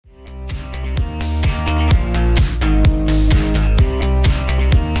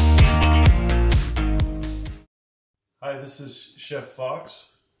this is Chef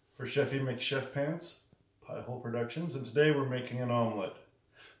Fox for Chefy Makes Chef Pants, Pie Hole Productions, and today we're making an omelet.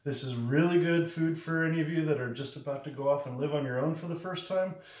 This is really good food for any of you that are just about to go off and live on your own for the first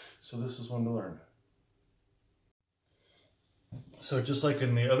time, so this is one to learn. So just like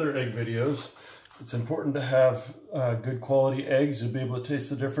in the other egg videos, it's important to have good quality eggs. You'll be able to taste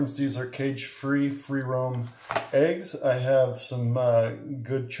the difference. These are cage-free, free-roam eggs. I have some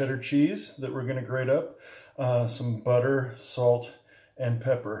good cheddar cheese that we're going to grate up, some butter, salt, and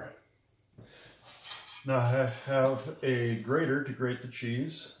pepper. Now I have a grater to grate the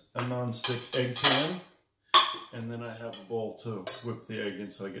cheese, a non-stick egg pan, and then I have a bowl to whip the egg in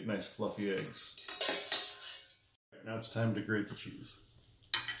so I get nice fluffy eggs. Now it's time to grate the cheese.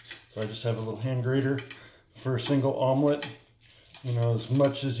 So I just have a little hand grater for a single omelet. You know, as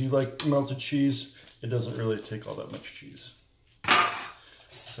much as you like melted cheese, it doesn't really take all that much cheese.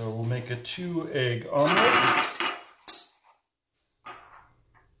 So we'll make a 2-egg omelet.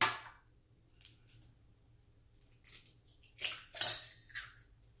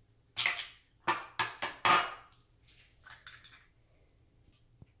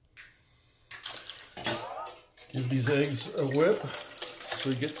 Give these eggs a whip so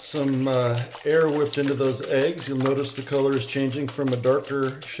we get some air whipped into those eggs. You'll notice the color is changing from a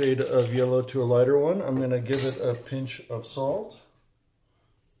darker shade of yellow to a lighter one. I'm going to give it a pinch of salt.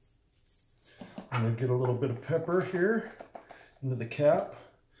 I'm going to get a little bit of pepper here into the cap.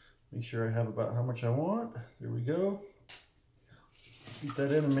 Make sure I have about how much I want. There we go. Heat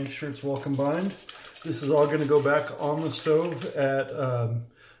that in and make sure it's well combined. This is all going to go back on the stove at a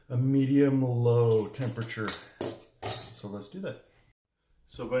medium-low temperature. So let's do that.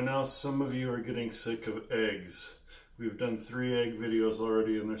 So by now some of you are getting sick of eggs. We've done 3 egg videos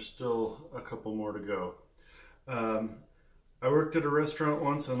already and there's still a couple more to go. I worked at a restaurant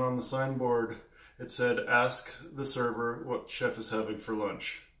once and on the signboard it said, ask the server what chef is having for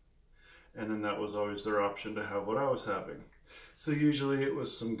lunch. And then that was always their option to have what I was having. So usually it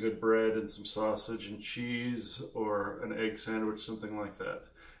was some good bread and some sausage and cheese or an egg sandwich, something like that.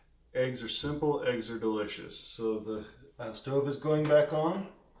 Eggs are simple, eggs are delicious. So the stove is going back on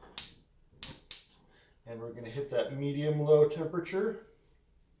and we're going to hit that medium-low temperature.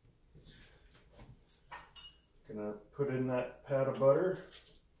 Gonna put in that pat of butter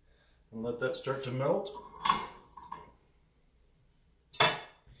and let that start to melt.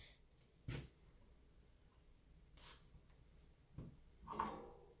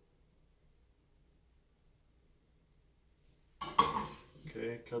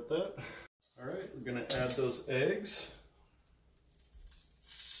 Okay, cut that. All right, we're gonna add those eggs.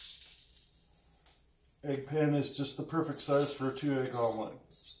 Egg pan is just the perfect size for a 2-egg omelet.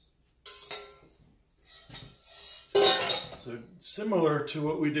 So similar to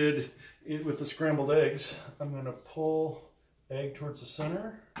what we did with the scrambled eggs, I'm gonna pull egg towards the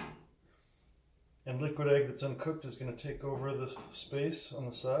center, and liquid egg that's uncooked is gonna take over the space on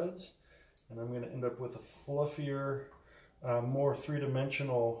the sides, and I'm gonna end up with a fluffier, more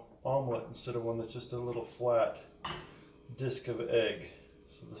 3-dimensional omelet instead of one that's just a little flat disc of egg.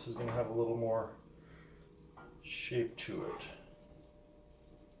 So this is going to have a little more shape to it.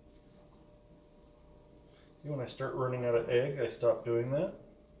 When I start running out of egg, I stop doing that.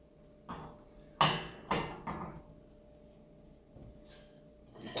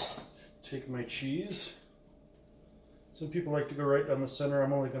 Take my cheese. Some people like to go right down the center.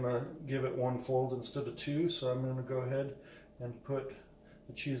 I'm only going to give it 1 fold instead of 2, so I'm going to go ahead and put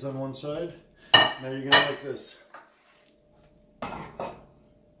the cheese on one side. Now you're going to like this.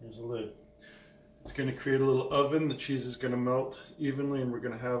 Here's a lid. It's going to create a little oven. The cheese is going to melt evenly and we're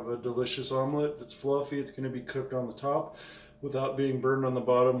going to have a delicious omelet that's fluffy. It's going to be cooked on the top without being burned on the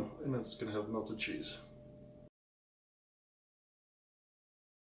bottom, and it's going to have melted cheese.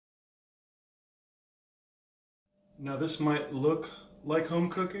 Now this might look like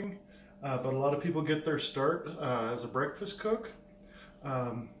home cooking, but a lot of people get their start as a breakfast cook.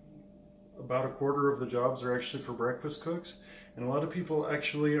 About 1/4 of the jobs are actually for breakfast cooks, and a lot of people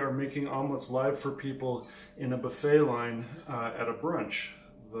actually are making omelets live for people in a buffet line at a brunch,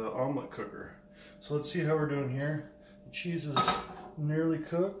 the omelet cooker. So let's see how we're doing here. The cheese is nearly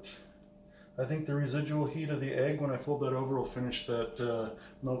cooked. I think the residual heat of the egg, when I fold that over, will finish that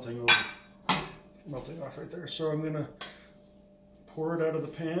melting off right there. So I'm going to pour it out of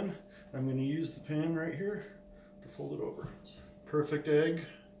the pan. I'm going to use the pan right here to fold it over. Perfect egg,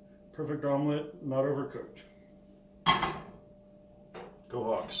 perfect omelet, not overcooked. Go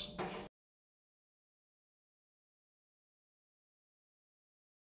Hawks.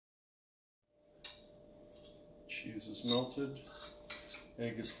 Cheese is melted,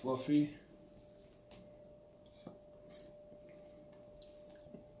 egg is fluffy.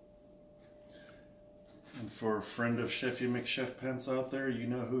 for a friend of Chefy McChef Pence out there, you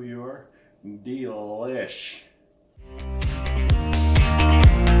know who you are. Delish.